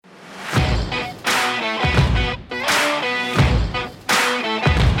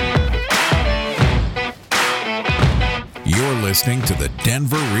listening to the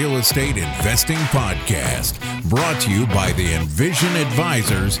Denver Real Estate Investing Podcast, brought to you by the Envision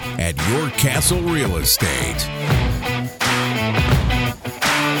Advisors at Your Castle Real Estate.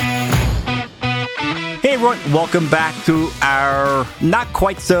 Hey everyone, welcome back to our not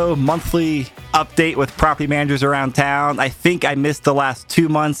quite so monthly update with property managers around town. I think I missed the last 2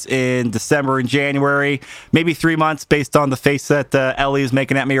 months in December and January, maybe 3 months based on the face that Ellie is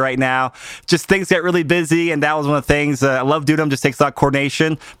making at me right now. Just things get really busy, and that was one of the things. I love doing them, just takes a lot of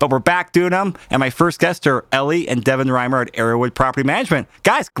coordination, but we're back doing them, and my first guests are Ellie and Devin Reimer at Arrowwood Property Management.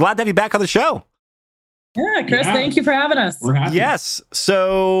 Guys, glad to have you back on the show. Yeah, Chris, thank you for having us. We're happy. Yes,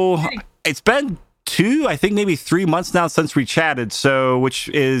 so it's been 2, I think maybe 3 months now since we chatted, so which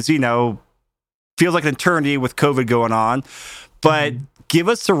is, feels like an eternity with COVID going on. But give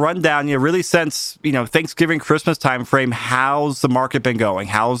us a rundown, really since, Thanksgiving, Christmas time frame, how's the market been going?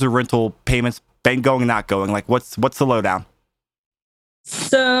 How's the rental payments been going and not going? Like, what's the lowdown?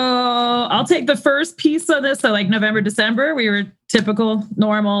 So I'll take the first piece of this. So like November, December, we were typical,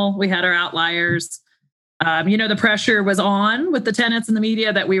 normal. We had our outliers. The pressure was on with the tenants and the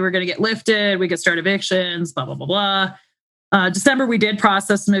media that we were going to get lifted. We could start evictions, blah, blah, blah, blah. December, we did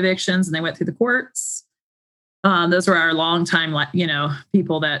process some evictions and they went through the courts. Those were our long time,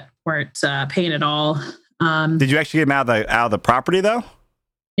 people that weren't paying at all. Did you actually get them out of the property though?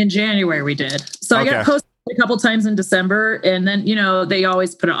 In January, we did. So okay. I got posted a couple times in December, and then, they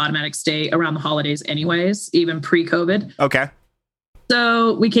always put an automatic stay around the holidays anyways, even pre-COVID. Okay.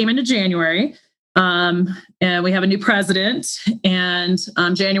 So we came into January. And we have a new president, and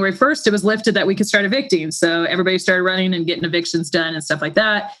on January 1st, it was lifted that we could start evicting. So everybody started running and getting evictions done and stuff like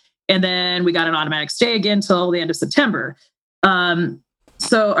that. And then we got an automatic stay again till the end of September.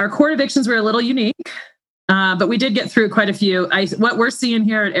 So our court evictions were a little unique, but we did get through quite a few. What we're seeing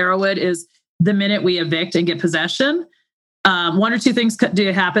here at Arrowwood is the minute we evict and get possession, one or two things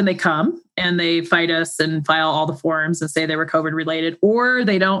do happen. They come and they fight us and file all the forms and say they were COVID related, or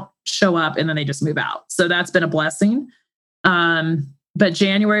they don't show up and then they just move out. So that's been a blessing. But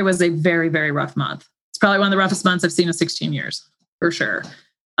January was a very, very rough month. It's probably one of the roughest months I've seen in 16 years, for sure.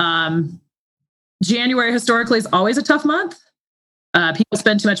 January historically is always a tough month. People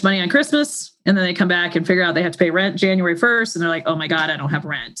spend too much money on Christmas and then they come back and figure out they have to pay rent January 1st. And they're like, oh my God, I don't have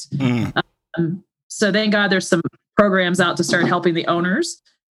rent. So thank God there's some programs out to start helping the owners.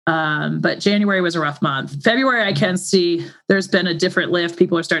 But January was a rough month. February, I can see there's been a different lift.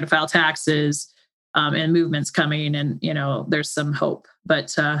 People are starting to file taxes, and movements coming, and there's some hope.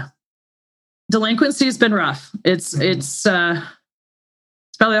 But delinquency has been rough. It's probably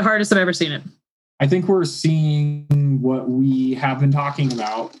the hardest I've ever seen it. I think we're seeing what we have been talking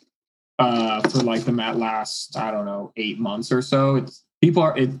about for like the last 8 months or so.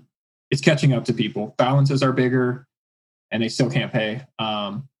 It's catching up to people. Balances are bigger, and they still can't pay.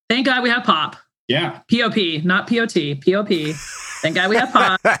 Thank God we have POP. Yeah. POP, not POT. POP. Thank God we have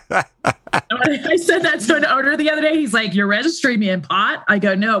POP. I said that to an owner the other day. He's like, you're registering me in pot? I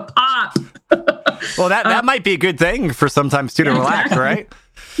go, no, POP. Well, that might be a good thing for sometimes too to relax, right?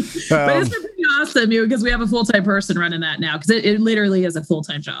 But it's been pretty awesome because we have a full-time person running that now, because it literally is a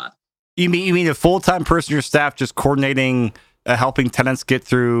full-time job. You mean a full-time person, your staff just coordinating, helping tenants get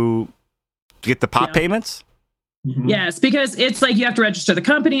the POP payments? Mm-hmm. Yes, because it's like you have to register the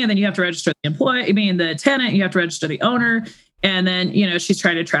company, and then you have to register the the tenant, you have to register the owner. And then, she's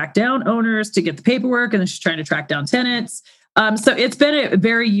trying to track down owners to get the paperwork, and then she's trying to track down tenants. So it's been a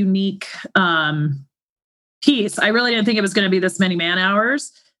very unique piece. I really didn't think it was going to be this many man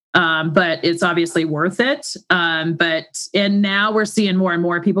hours, but it's obviously worth it. And now we're seeing more and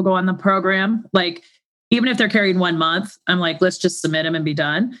more people go on the program. Like, even if they're carrying 1 month, I'm like, let's just submit them and be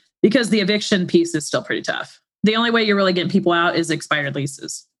done, because the eviction piece is still pretty tough. The only way you're really getting people out is expired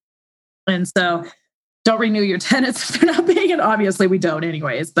leases. And so don't renew your tenants if they're not paying it. Obviously we don't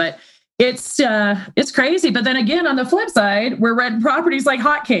anyways, but it's crazy. But then again, on the flip side, we're renting properties like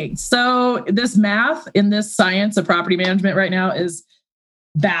hotcakes. So this math in this science of property management right now is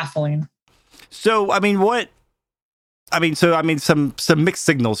baffling. So, some mixed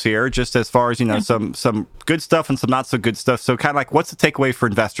signals here, just as far as, some good stuff and some not so good stuff. So kind of like, what's the takeaway for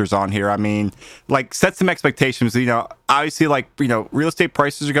investors on here? Set some expectations, obviously real estate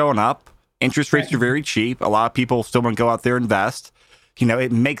prices are going up. Interest rates are very cheap. A lot of people still want to go out there and invest.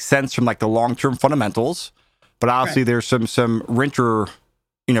 It makes sense from the long-term fundamentals, but obviously there's some rental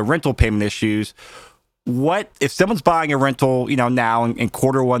payment issues. What if someone's buying a rental, now in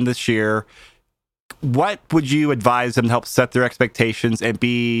quarter one this year? What would you advise them to help set their expectations and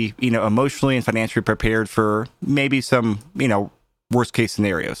be, emotionally and financially prepared for maybe some, worst case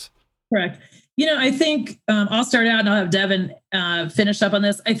scenarios? Correct. I think I'll start out and I'll have Devin finish up on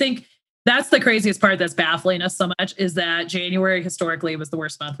this. I think that's the craziest part that's baffling us so much is that January historically was the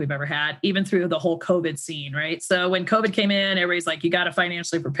worst month we've ever had, even through the whole COVID scene, right? So when COVID came in, everybody's like, you got to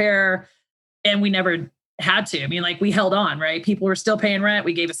financially prepare. And we never had to. I mean, like we held on, right? People were still paying rent.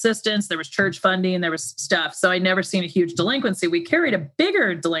 We gave assistance. There was church funding. There was stuff. So I never seen a huge delinquency. We carried a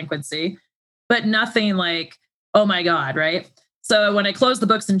bigger delinquency, but nothing like, oh my God, right? So when I closed the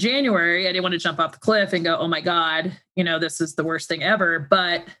books in January, I didn't want to jump off the cliff and go, oh my God, this is the worst thing ever.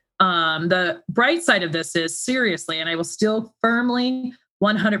 But the bright side of this is seriously, and I will still firmly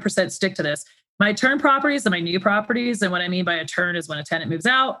 100% stick to this. My turn properties and my new properties, and what I mean by a turn is when a tenant moves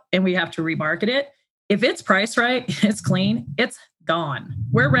out and we have to remarket it. If it's priced right, it's clean, it's gone.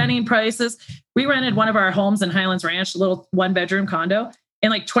 We're renting prices. We rented one of our homes in Highlands Ranch, a little 1-bedroom condo,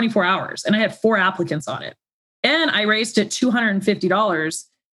 in like 24 hours. And I had 4 applicants on it. And I raised it $250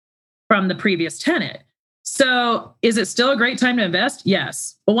 from the previous tenant. So is it still a great time to invest?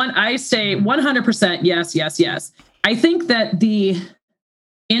 Yes. But when I say 100% yes, yes, yes. I think that the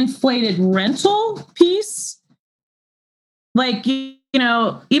inflated rental piece, like,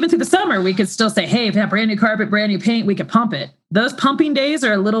 even through the summer, we could still say, hey, if you have brand new carpet, brand new paint, we could pump it. Those pumping days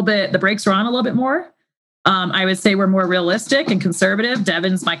are the brakes are on a little bit more. I would say we're more realistic and conservative.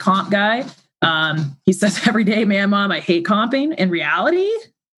 Devin's my comp guy. He says every day, man, mom, I hate comping. In reality,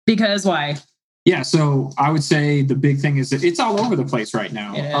 because why? Yeah, so I would say the big thing is that it's all over the place right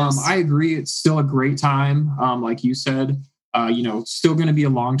now. I agree. It's still a great time. Like you said, still going to be a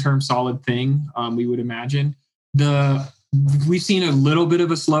long-term solid thing. We would imagine. We've seen a little bit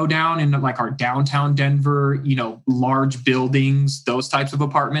of a slowdown in like our downtown Denver, large buildings, those types of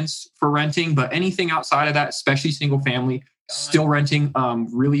apartments for renting. But anything outside of that, especially single family, still renting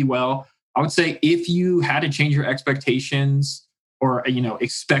really well. I would say if you had to change your expectations or,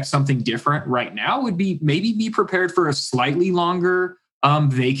 expect something different right now, would be maybe be prepared for a slightly longer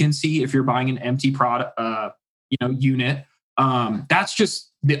vacancy if you're buying an empty product, unit. That's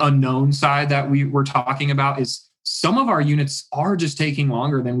just the unknown side that we were talking about is some of our units are just taking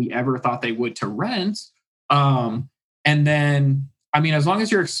longer than we ever thought they would to rent. And then, as long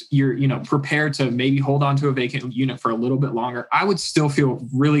as you're prepared to maybe hold on to a vacant unit for a little bit longer, I would still feel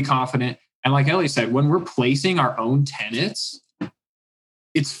really confident. And like Ellie said, when we're placing our own tenants,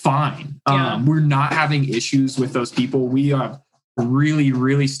 it's fine. Yeah. We're not having issues with those people. We have really,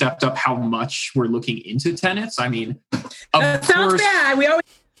 really stepped up how much we're looking into tenants. That sounds bad. We always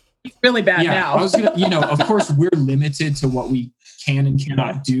really bad now. I was gonna, of course, we're limited to what we can and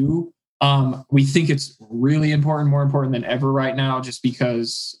cannot do. We think it's really important, more important than ever right now, just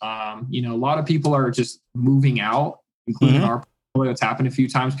because, a lot of people are just moving out, including our portfolio. It's happened a few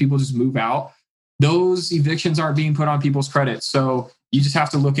times. People just move out. Those evictions aren't being put on people's credit. So you just have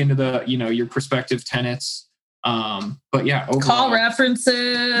to look into your prospective tenants. But yeah, overall, call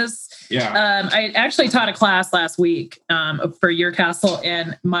references. Yeah. I actually taught a class last week for Your Castle,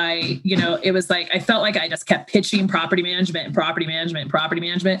 and it was like I felt like I just kept pitching property management and property management and property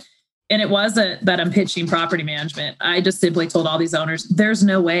management. And it wasn't that I'm pitching property management. I just simply told all these owners, there's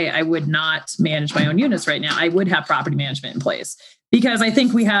no way I would not manage my own units right now. I would have property management in place because I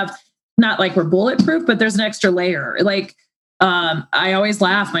think we have, not like we're bulletproof, but there's an extra layer. Like, I always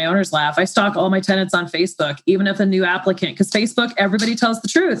laugh. My owners laugh. I stalk all my tenants on Facebook, even if a new applicant, because Facebook, everybody tells the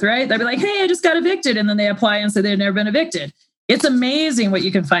truth, right? They'll be like, hey, I just got evicted. And then they apply and say they've never been evicted. It's amazing what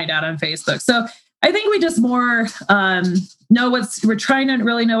you can find out on Facebook. So I think we just more we're trying to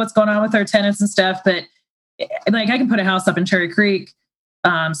really know what's going on with our tenants and stuff. But like I can put a house up in Cherry Creek,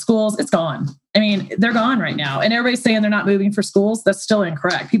 schools, it's gone. They're gone right now. And everybody's saying they're not moving for schools. That's still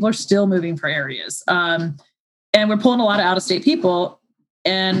incorrect. People are still moving for areas. And we're pulling a lot of out-of-state people,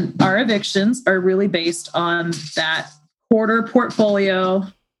 and our evictions are really based on that quarter portfolio.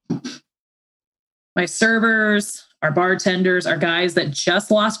 My servers, our bartenders, our guys that just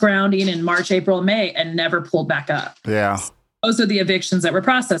lost grounding in March, April, and May and never pulled back up. Yeah. Those are the evictions that we're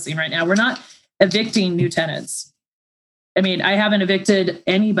processing right now. We're not evicting new tenants. I haven't evicted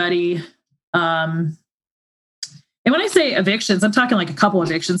anybody. And when I say evictions, I'm talking like a couple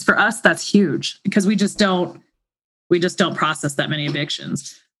evictions. For us, that's huge because we just don't process that many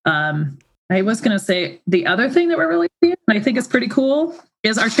evictions. I was going to say the other thing that we're really seeing, and I think is pretty cool,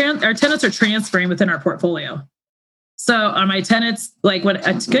 is our tenants are transferring within our portfolio. So on my tenants, like when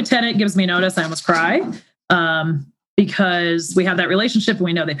a good tenant gives me notice, I almost cry because we have that relationship and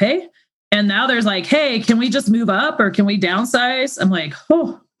we know they pay. And now there's like, hey, can we just move up or can we downsize? I'm like,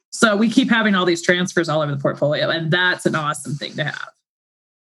 oh. So we keep having all these transfers all over the portfolio, and that's an awesome thing to have.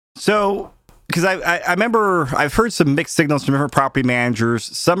 So Because I remember I've heard some mixed signals from different property managers.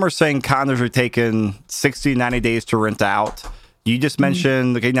 Some are saying condos are taking 60, 90 days to rent out. You just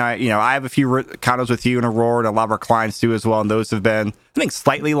mentioned, I have a few condos with you in Aurora, and a lot of our clients do as well. And those have been, I think,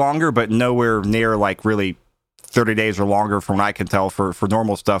 slightly longer, but nowhere near like really 30 days or longer from what I can tell for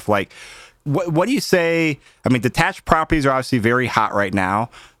normal stuff. Like, what do you say? I mean, detached properties are obviously very hot right now.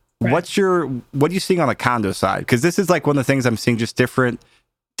 Right. What are you seeing on the condo side? Because this is like one of the things I'm seeing, just different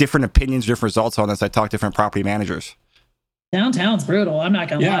opinions, different results on this. I talk to different property managers. Downtown's brutal. I'm not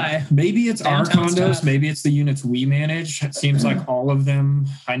going to lie. Maybe it's Downtown's our condos. tough. Maybe it's the units we manage. It seems like all of them,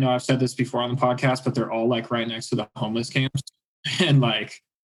 I know I've said this before on the podcast, but they're all like right next to the homeless camps and like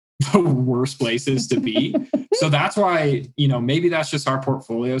the worst places to be. So that's why, maybe that's just our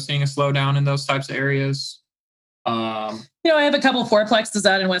portfolio seeing a slowdown in those types of areas. I have a couple fourplexes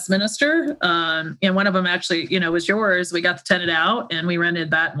out in Westminster. And one of them actually, was yours. We got the tenant out and we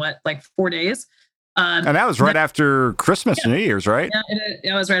rented that in 4 days. And that was right after Christmas and New Year's, right? Yeah,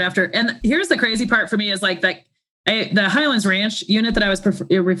 it was right after. And here's the crazy part for me is like that the Highlands Ranch unit that I was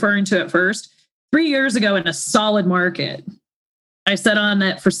referring to at first, 3 years ago in a solid market, I sat on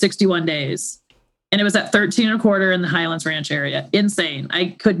it for 61 days. And it was at 13.25 in the Highlands Ranch area. Insane.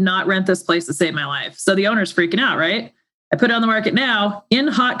 I could not rent this place to save my life. So the owner's freaking out, right? I put it on the market now in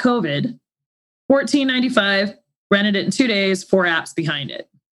hot COVID, $14.95, rented it in 2 days, 4 apps behind it.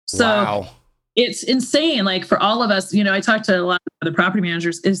 So wow. It's insane. Like for all of us, I talked to a lot of other property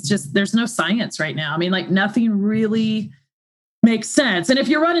managers. It's just, there's no science right now. I mean, like nothing really makes sense. And if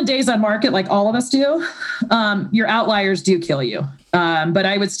you're running days on market, like all of us do, your outliers do kill you. But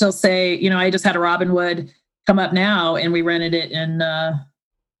I would still say, I just had a Robinwood come up now and we rented it in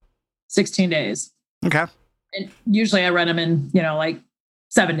 16 days. Okay. And usually I run them in,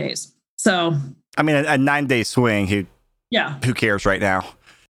 7 days. So, I mean, a 9-day swing, who cares right now?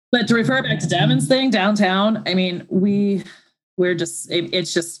 But to refer back to Devin's thing, downtown, I mean, we're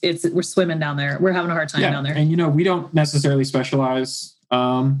swimming down there. We're having a hard time down there. And, we don't necessarily specialize.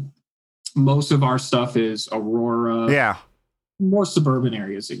 Most of our stuff is Aurora. Yeah. More suburban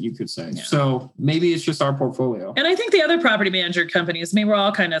areas that you could say. Yeah. So maybe it's just our portfolio. And I think the other property manager companies, we're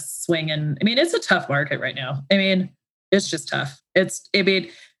all kind of swinging. I mean, it's a tough market right now. I mean, it's just tough.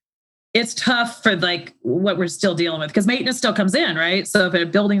 It's tough for like what we're still dealing with because maintenance still comes in, right? So if a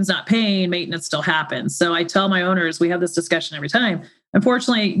building's not paying, maintenance still happens. So I tell my owners, we have this discussion every time.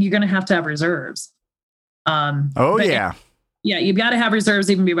 Unfortunately, you're going to have reserves. Yeah, you've got to have reserves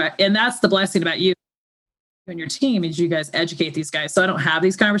and that's the blessing about you and your team is you guys educate these guys. So I don't have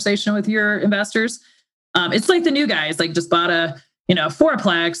these conversations with your investors. It's like the new guys like just bought a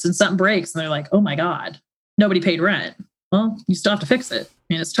fourplex and something breaks and they're like, oh my God, nobody paid rent. Well, you still have to fix it.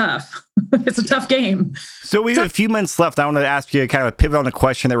 I mean, it's tough. It's a tough game. So we have a few minutes left. I want to ask you kind of a pivot on the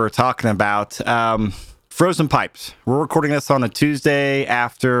question that we were talking about. Frozen pipes. We're recording this on a Tuesday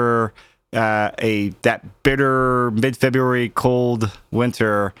after that bitter mid-February cold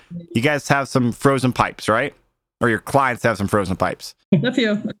winter. You guys have some frozen pipes, right? Or your clients have some frozen pipes. A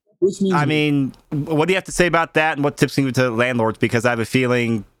few. I mean, what do you have to say about that and what tips can you give to landlords? Because I have a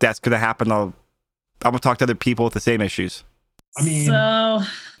feeling that's going to happen. I'm going to talk to other people with the same issues. I mean,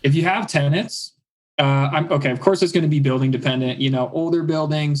 if you have tenants, of course it's going to be building dependent. Older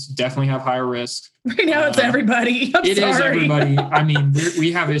buildings definitely have higher risk. Right now it's everybody. It is everybody. I mean,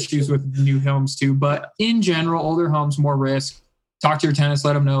 we have issues with new homes too, but in general, older homes, more risk. Talk to your tenants,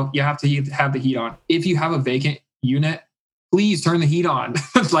 let them know you have to have the heat on. If you have a vacant unit, please turn the heat on.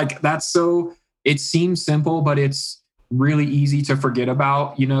 It seems simple, but it's really easy to forget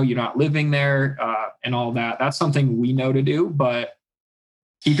about. You're not living there and all that. That's something we know to do, but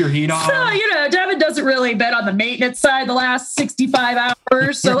keep your heat on. So, Devin doesn't really bet on the maintenance side the last 65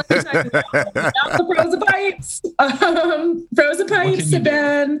 hours. So let me tell you about the frozen pipes. Frozen pipes have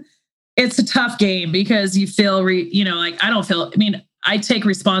been, it's a tough game because you feel, I take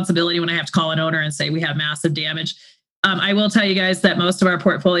responsibility when I have to call an owner and say we have massive damage. I will tell you guys that most of our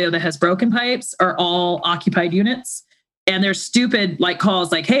portfolio that has broken pipes are all occupied units. And there's stupid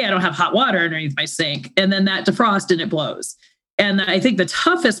calls like, hey, I don't have hot water underneath my sink. And then that defrosts and it blows. And I think the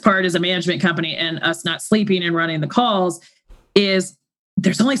toughest part as a management company and us not sleeping and running the calls is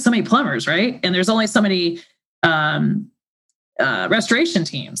there's only so many plumbers, right? And there's only so many restoration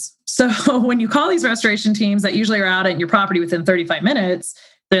teams. So when you call these restoration teams that usually are out at your property within 35 minutes,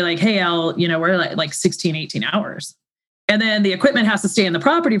 they're like, hey, we're like 16, 18 hours. And then the equipment has to stay in the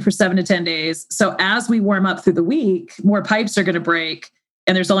property for 7 to 10 days. So as we warm up through the week, more pipes are going to break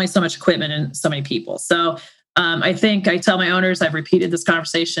and there's only so much equipment and so many people. So I think I tell my owners, I've repeated this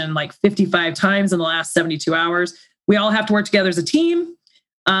conversation like 55 times in the last 72 hours. We all have to work together as a team.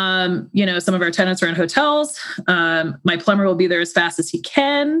 Some of our tenants are in hotels. My plumber will be there as fast as he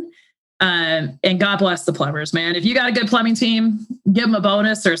can. And God bless the plumbers, man. If you got a good plumbing team, give them a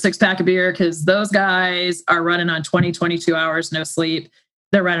bonus or a 6-pack of beer, because those guys are running on 20, 22 hours, no sleep.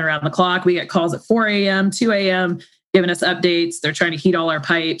 They're running around the clock. We get calls at 4 a.m., 2 a.m., giving us updates. They're trying to heat all our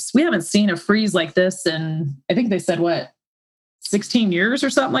pipes. We haven't seen a freeze like this in, I think they said, 16 years or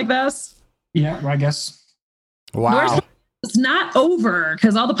something like this? Yeah, I guess. Wow. It's not over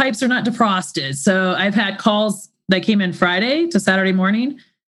because all the pipes are not defrosted. So I've had calls that came in Friday to Saturday morning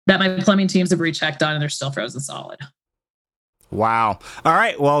that my plumbing teams have rechecked on, and they're still frozen solid. Wow. All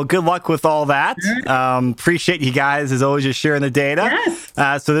right. Well, good luck with all that. Appreciate you guys, as always, just sharing the data.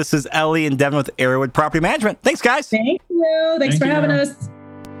 Yes. So this is Ellie and Devin with Airwood Property Management. Thanks, guys. Thank you. Thanks for having us.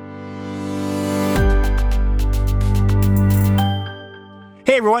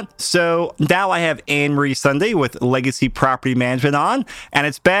 Hey everyone. So now I have Anne-Marie Sunday with Legacy Property Management on, and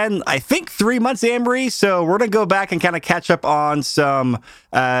it's been, I think, 3 months, Anne-Marie. So we're going to go back and kind of catch up on some,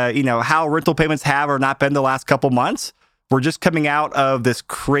 how rental payments have or not been the last couple months. We're just coming out of this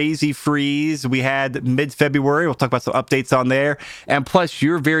crazy freeze we had mid-February. We'll talk about some updates on there. And plus,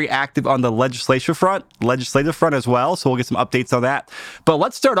 you're very active on the legislative front as well. So we'll get some updates on that. But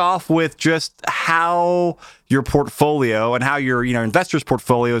let's start off with just how your portfolio and how your investors'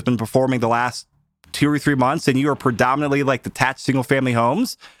 portfolio has been performing the last 2 or 3 months. And you are predominantly like detached single-family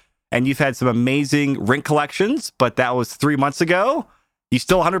homes. And you've had some amazing rent collections, but that was 3 months ago. You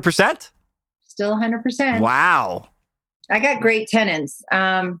still 100%? Still 100%. Wow. I got great tenants.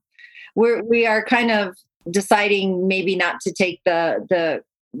 We are kind of deciding maybe not to take the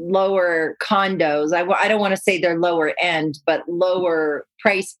lower condos. I don't want to say they're lower end, but lower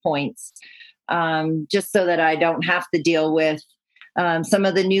price points, just so that I don't have to deal with some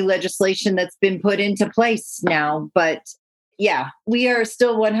of the new legislation that's been put into place now. But yeah, we are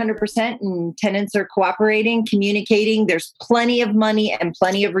still 100%, and tenants are cooperating, communicating. There's plenty of money and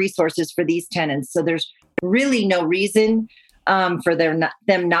plenty of resources for these tenants. So there's really no reason for them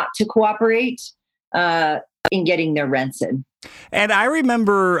not to cooperate in getting their rents in. And I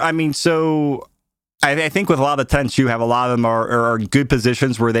remember, I think with a lot of the tenants you have, a lot of them are in good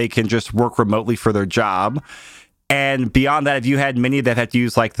positions where they can just work remotely for their job. And beyond that, have you had many that had to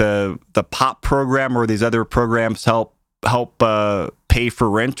use like the POP program or these other programs to help pay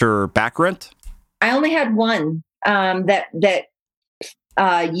for rent or back rent? I only had one that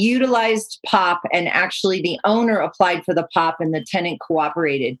utilized POP, and actually the owner applied for the POP and the tenant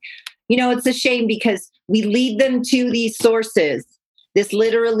cooperated. It's a shame because we lead them to these sources. This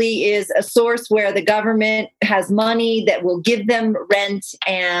literally is a source where the government has money that will give them rent,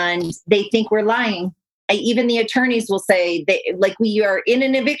 and they think we're lying. Even the attorneys will say, we are in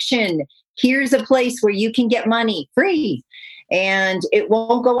an eviction. Here's a place where you can get money free, and it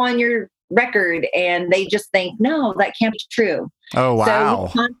won't go on your record. And they just think, no, that can't be true. Oh,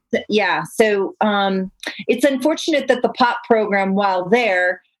 wow. So it's unfortunate that the POP program, while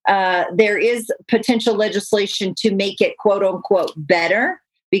there is potential legislation to make it quote unquote better,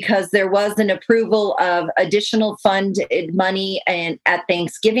 because there was an approval of additional funded money and at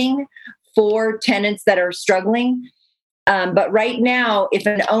Thanksgiving for tenants that are struggling. But right now, if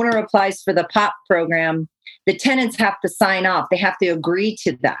an owner applies for the POP program, the tenants have to sign off. They have to agree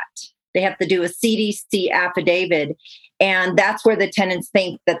to that. They have to do a CDC affidavit. And that's where the tenants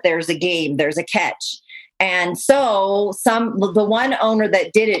think that there's a game, there's a catch. And so the one owner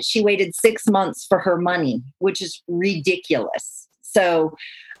that did it, she waited 6 months for her money, which is ridiculous. So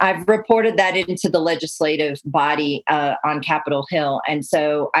I've reported that into the legislative body on Capitol Hill. And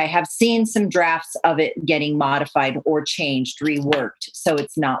so I have seen some drafts of it getting modified or changed, reworked. So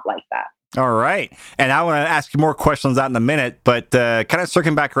it's not like that. All right. And I want to ask you more questions on that in a minute, but kind of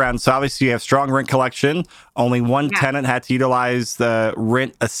circling back around. So obviously you have strong rent collection. Only one tenant had to utilize the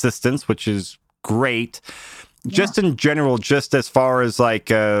rent assistance, which is great. Just in general, just as far as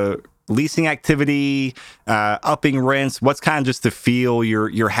like leasing activity, upping rents, what's kind of just the feel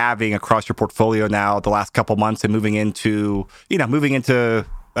you're having across your portfolio now the last couple months and moving into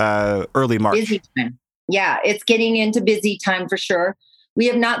early March? Busy time. Yeah, it's getting into busy time for sure. We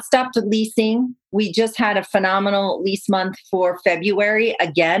have not stopped leasing. We just had a phenomenal lease month for February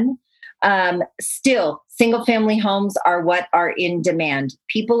again. Still, single family homes are what are in demand.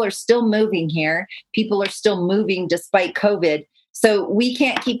 People are still moving here. People are still moving despite COVID. So we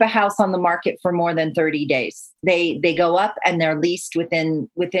can't keep a house on the market for more than 30 days. They go up and they're leased within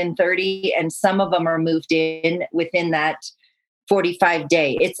 30, and some of them are moved in within that 45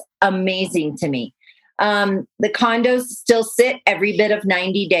 day. It's amazing to me. The condos still sit every bit of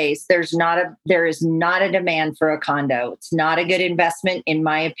 90 days. There is not a demand for a condo. It's not a good investment, in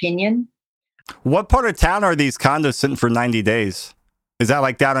my opinion. What part of town are these condos sitting for 90 days? Is that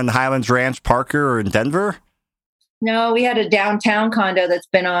like down in Highlands Ranch, Parker, or in Denver? No, we had a downtown condo that's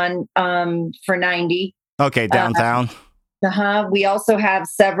been on for 90. Okay, downtown. We also have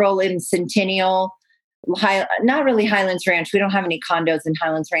several in Centennial. Not really Highlands Ranch. We don't have any condos in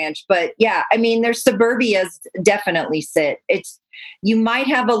Highlands Ranch, but yeah, I mean, there's suburbias definitely sit. You might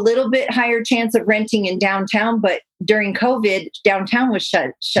have a little bit higher chance of renting in downtown, but during COVID, downtown was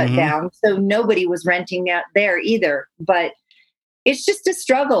shut down, so nobody was renting out there either. But it's just a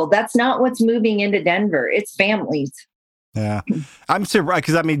struggle. That's not what's moving into Denver. It's families. Yeah, I'm surprised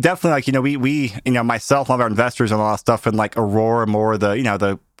because I mean, definitely, we myself, all of our investors, and a lot of stuff in like Aurora, more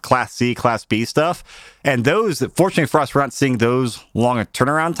the Class C, Class B stuff. And those, fortunately for us, we're not seeing those long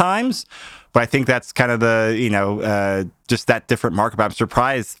turnaround times. But I think that's kind of the, just that different market. But I'm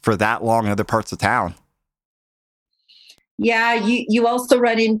surprised for that long in other parts of town. Yeah, you also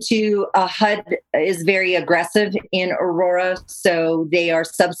run into HUD is very aggressive in Aurora. So they are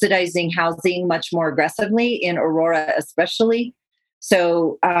subsidizing housing much more aggressively in Aurora, especially.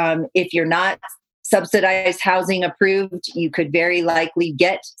 So if you're not subsidized housing approved, you could very likely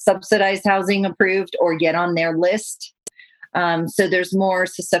get subsidized housing approved or get on their list. So there's more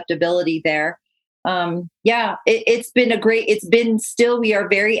susceptibility there. We are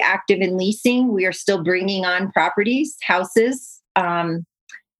very active in leasing. We are still bringing on properties, houses.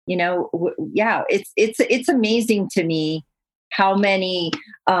 It's amazing to me how many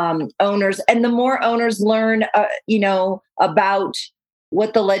owners, and the more owners learn, about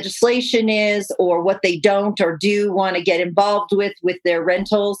what the legislation is or what they don't or do want to get involved with their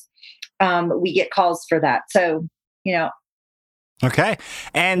rentals, we get calls for that. So, Okay.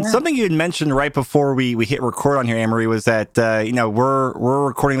 And something you had mentioned right before we hit record on here, Anne-Marie, was that, we're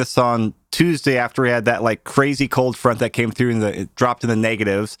recording this on Tuesday after we had that like crazy cold front that came through and it dropped in the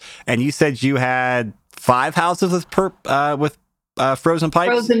negatives. And you said you had 5 houses with frozen pipes?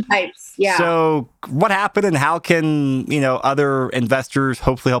 Frozen pipes, yeah. So what happened and how can, other investors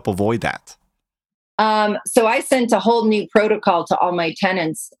hopefully help avoid that? So I sent a whole new protocol to all my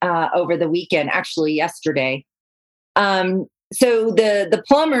tenants over the weekend, actually yesterday. So the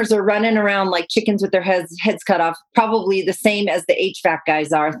plumbers are running around like chickens with their heads cut off, probably the same as the HVAC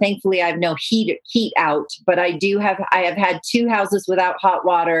guys are. Thankfully, I have no heat out, but I have had 2 houses without hot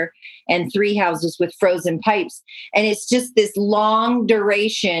water and 3 houses with frozen pipes. And it's just this long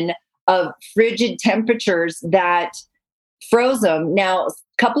duration of frigid temperatures that froze them. Now, a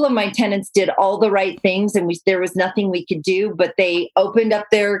couple of my tenants did all the right things and there was nothing we could do, but they opened up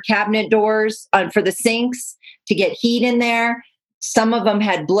their cabinet doors for the sinks to get heat in there. Some of them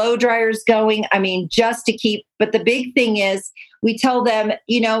had blow dryers going. I mean, just to keep, but the big thing is we tell them,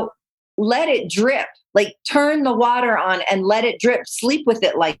 let it drip, like turn the water on and let it drip, sleep with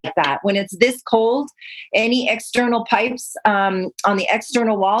it like that. When it's this cold, any external pipes on the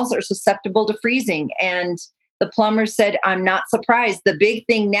external walls are susceptible to freezing. And the plumber said, I'm not surprised. The big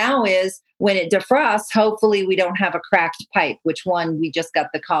thing now is when it defrosts, hopefully we don't have a cracked pipe, which one we just got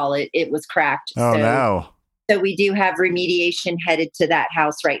the call. It was cracked. Oh, no. So we do have remediation headed to that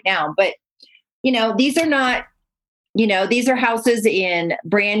house right now. But, these are not, these are houses in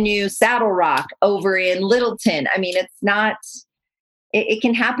brand new Saddle Rock over in Littleton. I mean, it's not, it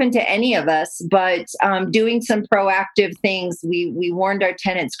can happen to any of us, but doing some proactive things, we warned our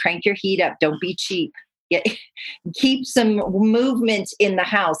tenants, crank your heat up, don't be cheap. Keep some movement in the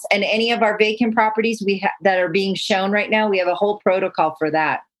house. And any of our vacant properties that are being shown right now, we have a whole protocol for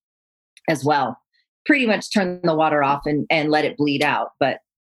that as well. Pretty much turn the water off and let it bleed out. But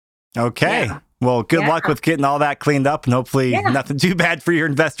okay. Yeah. Well, good luck with getting all that cleaned up and hopefully nothing too bad for your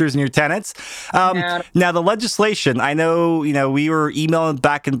investors and your tenants. Now, the legislation, I know, we were emailing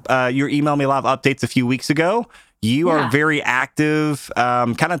back and you were emailing me a lot of updates a few weeks ago. You are very active.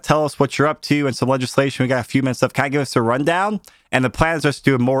 Kind of tell us what you're up to and some legislation. We got a few minutes left. Kind of give us a rundown. And the plan is just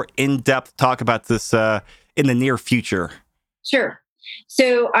to do a more in-depth talk about this in the near future. Sure.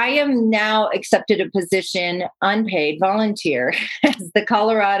 So I am now accepted a position, unpaid, volunteer, as the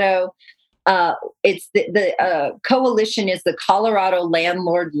Colorado, it's the coalition is the Colorado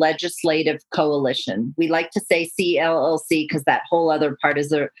Landlord Legislative Coalition. We like to say CLLC because that whole other part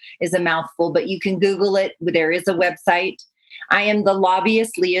is a mouthful, but you can Google it. There is a website. I am the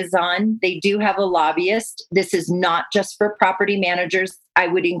lobbyist liaison. They do have a lobbyist. This is not just for property managers. I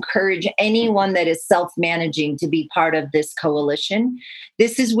would encourage anyone that is self-managing to be part of this coalition.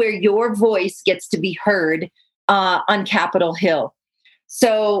 This is where your voice gets to be heard on Capitol Hill.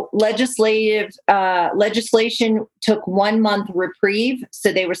 So legislation took 1 month reprieve.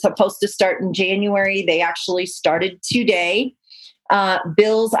 So they were supposed to start in January. They actually started today.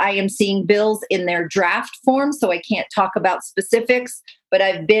 Bills, I am seeing bills in their draft form, so I can't talk about specifics, but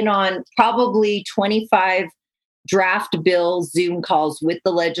I've been on probably 25 draft bill Zoom calls with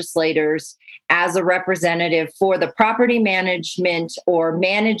the legislators as a representative for the property management or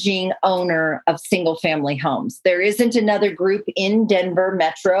managing owner of single family homes. There isn't another group in Denver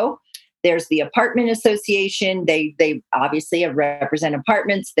Metro. There's the apartment association. They obviously represent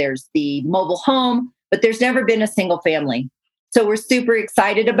apartments. There's the mobile home, but there's never been a single family. So we're super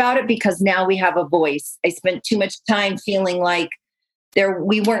excited about it because now we have a voice. I spent too much time feeling like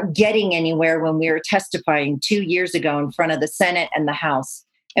we weren't getting anywhere when we were testifying 2 years ago in front of the Senate and the House.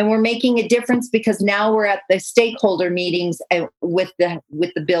 And we're making a difference because now we're at the stakeholder meetings with the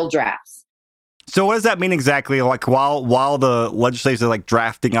bill drafts. So what does that mean exactly? Like while the legislators are like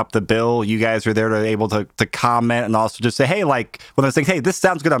drafting up the bill, you guys are there to able to comment and also just say, hey, like when they're saying, hey, this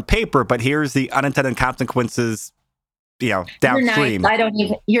sounds good on paper, but here's the unintended consequences, downstream.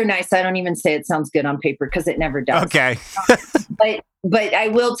 You're nice. I don't even say it sounds good on paper because it never does. Okay. But I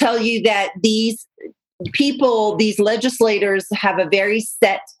will tell you that these legislators have a very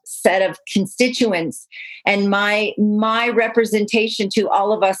set of constituents. And my representation to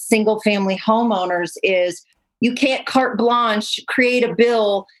all of us single family homeowners is you can't carte blanche create a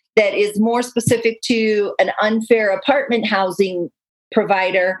bill that is more specific to an unfair apartment housing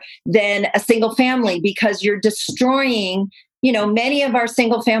provider than a single family, because you're destroying, many of our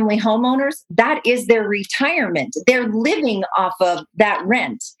single family homeowners, that is their retirement. They're living off of that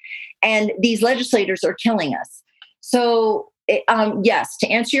rent. And these legislators are killing us. So yes, to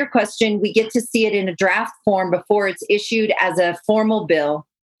answer your question, we get to see it in a draft form before it's issued as a formal bill.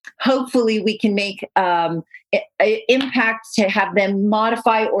 Hopefully we can make impact to have them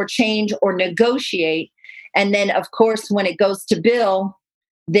modify or change or negotiate. And then, of course, when it goes to bill,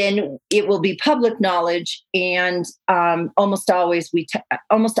 then it will be public knowledge. And almost always we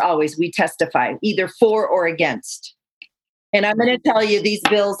testify either for or against. And I'm going to tell you, these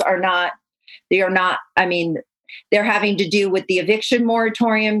bills they're having to do with the eviction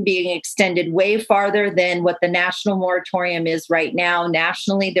moratorium being extended way farther than what the national moratorium is right now.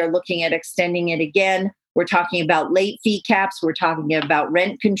 Nationally, they're looking at extending it again. We're talking about late fee caps. We're talking about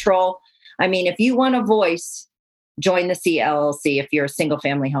rent control. If you want a voice, join the CLLC if you're a single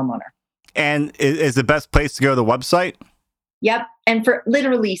family homeowner. And is the best place to go to the website? Yep. And for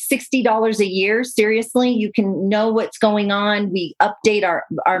literally $60 a year, seriously, you can know what's going on. We update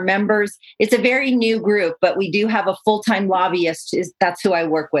our members. It's a very new group, but we do have a full-time lobbyist. That's who I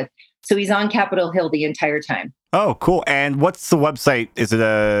work with. So he's on Capitol Hill the entire time. Oh, cool. And what's the website? Is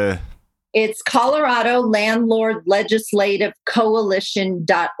it It's Colorado Landlord Legislative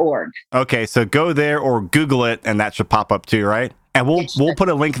Coalition.org. Okay, so go there or Google it, and that should pop up too, right? And we'll put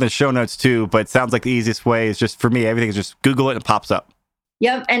a link in the show notes too, but it sounds like the easiest way is just, for me, everything is just Google it and it pops up.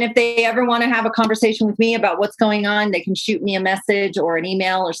 Yep. And if they ever want to have a conversation with me about what's going on, they can shoot me a message or an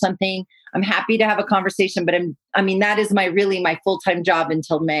email or something. I'm happy to have a conversation, but that is my full-time job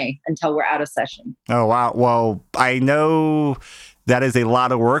until May, until we're out of session. Oh, wow. Well, I know that is a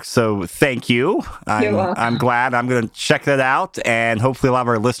lot of work, so thank you. You're welcome. I'm glad. I'm going to check that out, and hopefully a lot of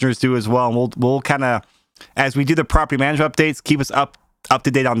our listeners do as well. And we'll kind of, as we do the property management updates, keep us up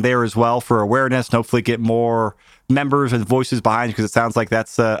to date on there as well for awareness, and hopefully get more members and voices behind you, because it sounds like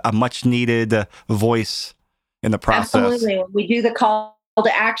that's a much needed voice in the process. Absolutely. We do the call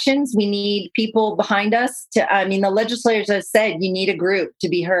to actions. We need people behind us the legislators have said you need a group to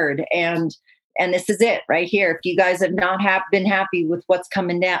be heard. And this is it right here. If you guys have not been happy with what's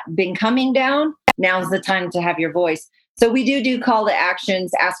coming down, now's the time to have your voice. So we do call to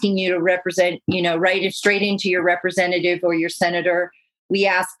actions, asking you to represent, write it straight into your representative or your senator. We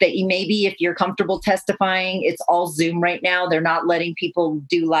ask that you, maybe if you're comfortable testifying, it's all Zoom right now. They're not letting people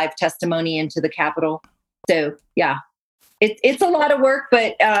do live testimony into the Capitol. So yeah, it's a lot of work,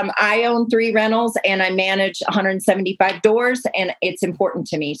 but I own 3 rentals and I manage 175 doors, and it's important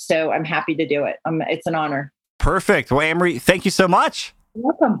to me. So I'm happy to do it. It's an honor. Perfect. Well, Anne-Marie, thank you so much. You're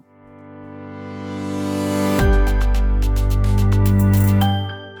welcome.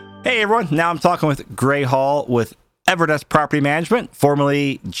 Hey everyone, now I'm talking with Gray Hall with Evernest Property Management,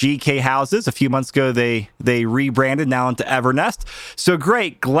 formerly GK Houses. A few months ago, they rebranded now into Evernest. So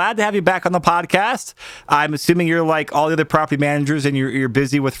great. Glad to have you back on the podcast. I'm assuming you're like all the other property managers and you're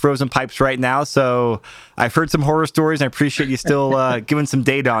busy with frozen pipes right now. So I've heard some horror stories, and I appreciate you still giving some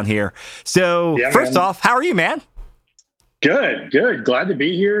data on here. So first off, how are you, man? Good. Glad to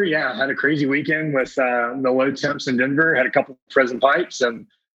be here. Yeah, had a crazy weekend with the low temps in Denver. Had a couple of present pipes and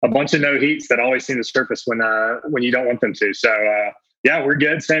a bunch of no heats that always seem to surface when you don't want them to. So yeah, we're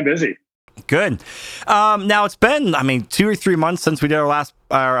good. Staying busy. Good. Now it's been, 2 or 3 months since we did our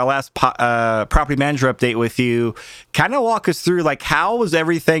last property manager update with you. Kind of walk us through, like, how was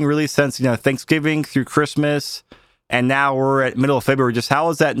everything really since, Thanksgiving through Christmas, and now we're at middle of February. Just how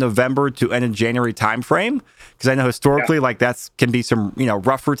is that November to end of January timeframe? Because I know historically, like, that's can be some,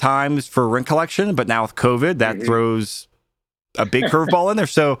 rougher times for rent collection, but now with COVID, that throws a big curveball in there.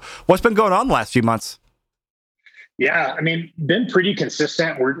 So what's been going on the last few months? Yeah, been pretty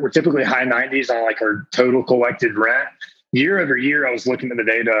consistent. We're typically high 90s on like our total collected rent. Year over year, I was looking at the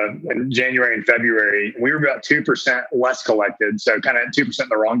data in January and February. We were about 2% less collected, so kind of 2% in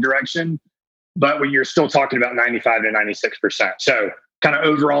the wrong direction. But when you're still talking about 95 to 96%. So kind of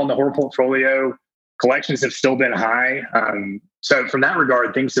overall in the whole portfolio, collections have still been high. So from that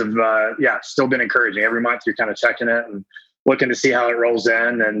regard, things have, still been encouraging. Every month you're kind of checking it and looking to see how it rolls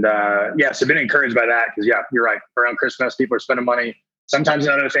in. And so been encouraged by that because, you're right. Around Christmas, people are spending money sometimes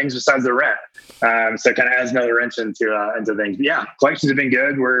on other things besides the rent. So kind of adds another wrench into things. But collections have been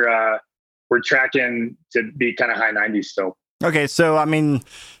good. We're tracking to be kind of high 90s still. Okay, so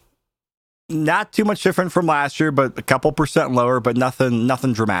not too much different from last year, but a couple percent lower, but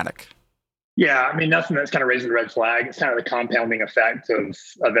nothing dramatic. Yeah, nothing that's kind of raising the red flag. It's kind of the compounding effect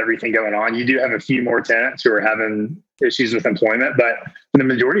of everything going on. You do have a few more tenants who are having issues with employment, but for the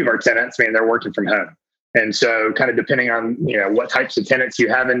majority of our tenants, they're working from home. And so kind of depending on, what types of tenants you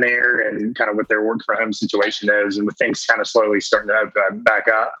have in there and kind of what their work from home situation is, and with things kind of slowly starting to open back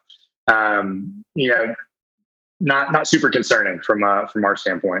up, not super concerning from our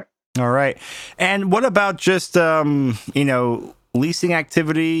standpoint. All right. And what about just, leasing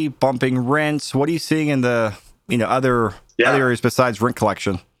activity, bumping rents? What are you seeing in the, other areas besides rent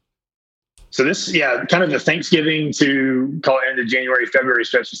collection? So this, kind of the Thanksgiving to call it into January, February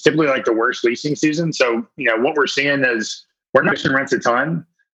stretch is typically like the worst leasing season. So, what we're seeing is we're not pushing rents a ton.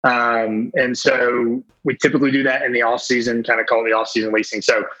 And so we typically do that in the off season, kind of call it the off season leasing.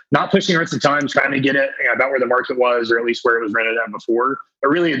 So not pushing rents a ton, trying to get it about where the market was, or at least where it was rented at before, but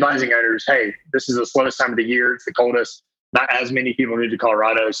really advising owners, hey, this is the slowest time of the year. It's the coldest. Not as many people move to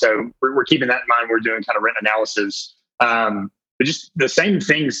Colorado. So we're keeping that in mind. We're doing kind of rent analysis. But just the same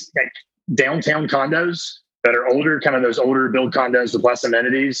things, like downtown condos that are older, kind of those older build condos with less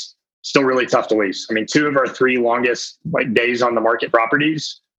amenities, still really tough to lease. 2 of our 3 longest days on the market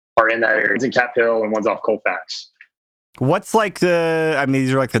properties are in that area. It's in Cap Hill and one's off Colfax. What's these are like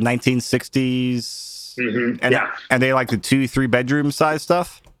the 1960s. Mm-hmm. And they like the 2-3 bedroom size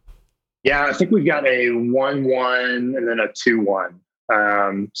stuff? Yeah, I think we've got a 1-1 and then a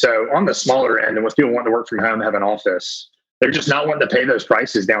 2-1. So on the smaller end, and with people wanting to work from home, have an office, they're just not wanting to pay those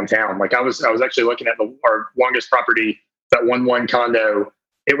prices downtown. Like I was actually looking at our longest property, that 1-1 condo.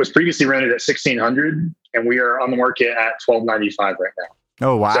 It was previously rented at $1,600, and we are on the market at $1,295 right now.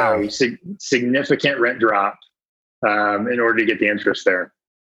 Oh wow! So significant rent drop in order to get the interest there.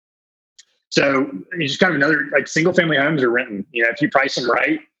 So it's just kind of another, like, single family homes are renting. If you price them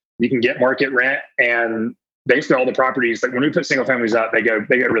right, you can get market rent, and basically all the properties, like when we put single families up, they go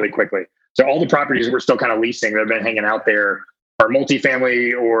really quickly. So all the properties we're still kind of leasing that have been hanging out there are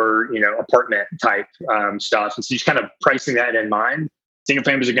multifamily or, apartment type stuff. And so just kind of pricing that in mind. Single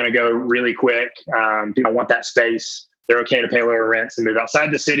families are going to go really quick. People want that space. They're okay to pay lower rents and move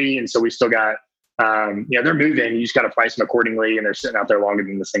outside the city. And so we still got, they're moving. You just got to price them accordingly, and they're sitting out there longer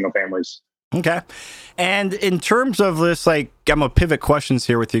than the single families. Okay. And in terms of this, I'm going to pivot questions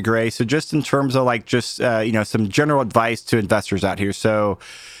here with you, Gray. So just in terms of some general advice to investors out here. So,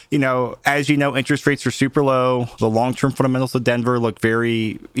 as interest rates are super low. The long-term fundamentals of Denver look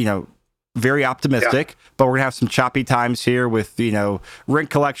very, very optimistic, but we're gonna have some choppy times here with, rent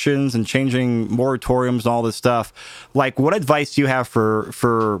collections and changing moratoriums and all this stuff. Like, what advice do you have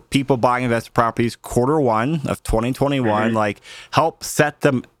for people buying investment properties Q1 of 2021? Mm-hmm. Like, help set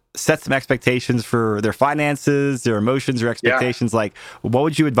some expectations for their finances, their emotions, their expectations. Like, what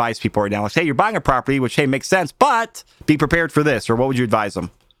would you advise people right now? Like, hey, you're buying a property, which, hey, makes sense, but be prepared for this. Or what would you advise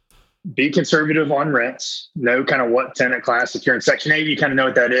them? Be conservative on rents. Know kind of what tenant class. If you're in Section 8, you kind of know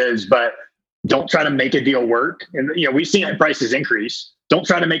what that is, but don't try to make a deal work. And, we've seen prices increase. Don't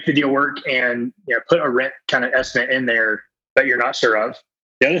try to make the deal work and, put a rent kind of estimate in there that you're not sure of.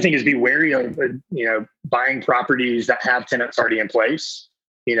 The other thing is be wary of, buying properties that have tenants already in place.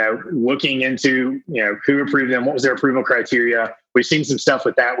 Looking into, who approved them, what was their approval criteria. We've seen some stuff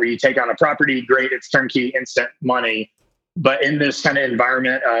with that where you take on a property, great, it's turnkey, instant money. But in this kind of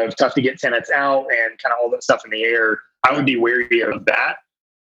environment of tough to get tenants out and kind of all that stuff in the air, I would be wary of that.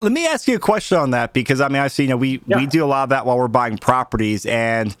 Let me ask you a question on that, because I mean, I see, we do a lot of that while we're buying properties,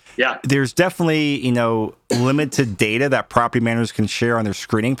 and there's definitely, limited data that property managers can share on their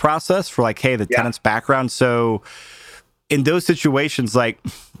screening process for like, hey, the tenant's background. So in those situations, like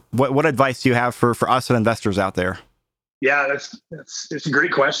what advice do you have for us and investors out there? Yeah, it's a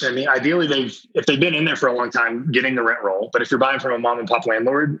great question. I mean, ideally if they've been in there for a long time, getting the rent roll. But if you're buying from a mom and pop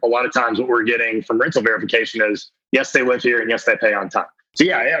landlord, a lot of times what we're getting from rental verification is, yes, they live here and yes, they pay on time. So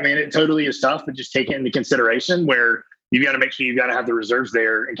I mean, it totally is tough, but just take it into consideration where you got to make sure you got to have the reserves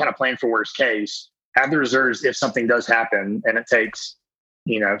there and kind of plan for worst case. Have the reserves if something does happen and it takes,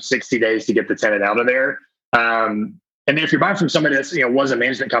 60 days to get the tenant out of there. And then if you're buying from somebody that's, was a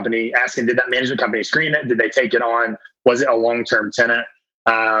management company, asking, did that management company screen it? Did they take it on? Was it a long-term tenant?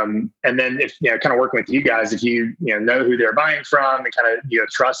 And then if, kind of working with you guys, if you, know who they're buying from and kind of,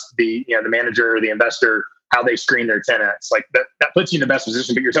 trust the, the manager or the investor, how they screen their tenants, like that puts you in the best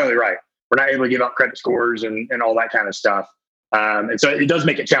position. But you're totally right. We're not able to give out credit scores and all that kind of stuff. And so it does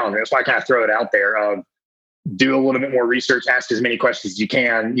make it challenging. That's why I kind of throw it out there of do a little bit more research, ask as many questions as you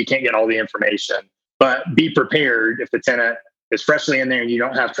can. You can't get all the information, but be prepared if the tenant is freshly in there and you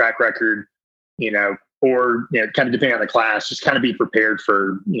don't have track record, or, kind of depending on the class, just kind of be prepared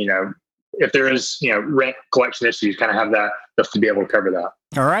for, if there is, rent collection issues, kind of have that just to be able to cover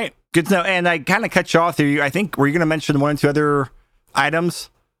that. All right. Good to know. And I kind of cut you off there. I think, were you going to mention one or two other items,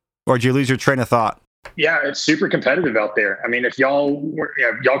 or did you lose your train of thought? Yeah, it's super competitive out there. I mean, if y'all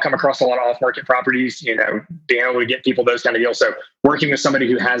come across a lot of off-market properties, being able to get people those kind of deals. So working with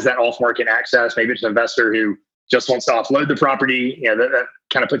somebody who has that off-market access, maybe it's an investor who just wants to offload the property, that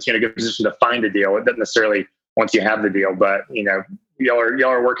kind of puts you in a good position to find a deal. It doesn't necessarily once you have the deal, but y'all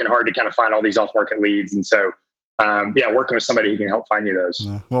are working hard to kind of find all these off-market leads. And so, working with somebody who can help find you those.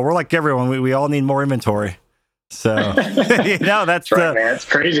 Well, we're like everyone. We all need more inventory. So, that's right, man. It's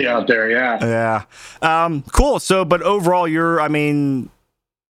crazy out there. Yeah. Yeah. Cool. So, but overall, no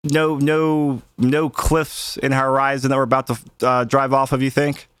cliffs in horizon that we're about to drive off of, you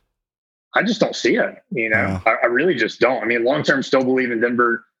think? I just don't see it. I really just don't. I mean, long-term still believe in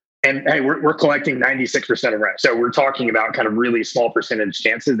Denver. And hey, we're collecting 96% of rent. So we're talking about kind of really small percentage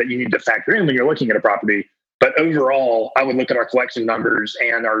chances that you need to factor in when you're looking at a property. But overall, I would look at our collection numbers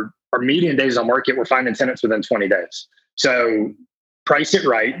and our median days on market. We're finding tenants within 20 days. So price it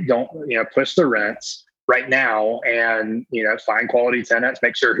right. Don't, push the rents right now and, find quality tenants.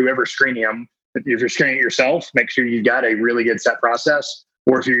 Make sure whoever's screening them, if you're screening it yourself, make sure you've got a really good set process.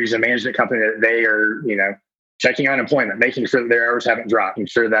 Or if you're using a management company, that they are, checking unemployment, making sure that their hours haven't dropped, making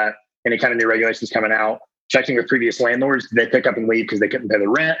sure that any kind of new regulations coming out, checking with previous landlords, did they pick up and leave because they couldn't pay the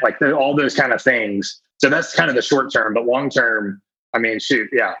rent, all those kind of things. So that's kind of the short term, but long term, I mean,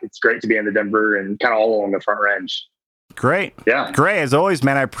 it's great to be in the Denver and kind of all along the Front Range. Great. Yeah. Great. As always,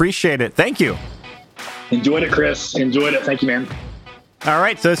 man, I appreciate it. Thank you. Enjoyed it, Chris. Enjoyed it. Thank you, man. All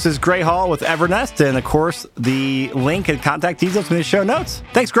right. So this is Gray Hall with Evernest. And of course, the link and contact details in the show notes.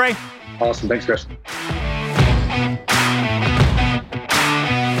 Thanks, Gray. Awesome. Thanks, Chris.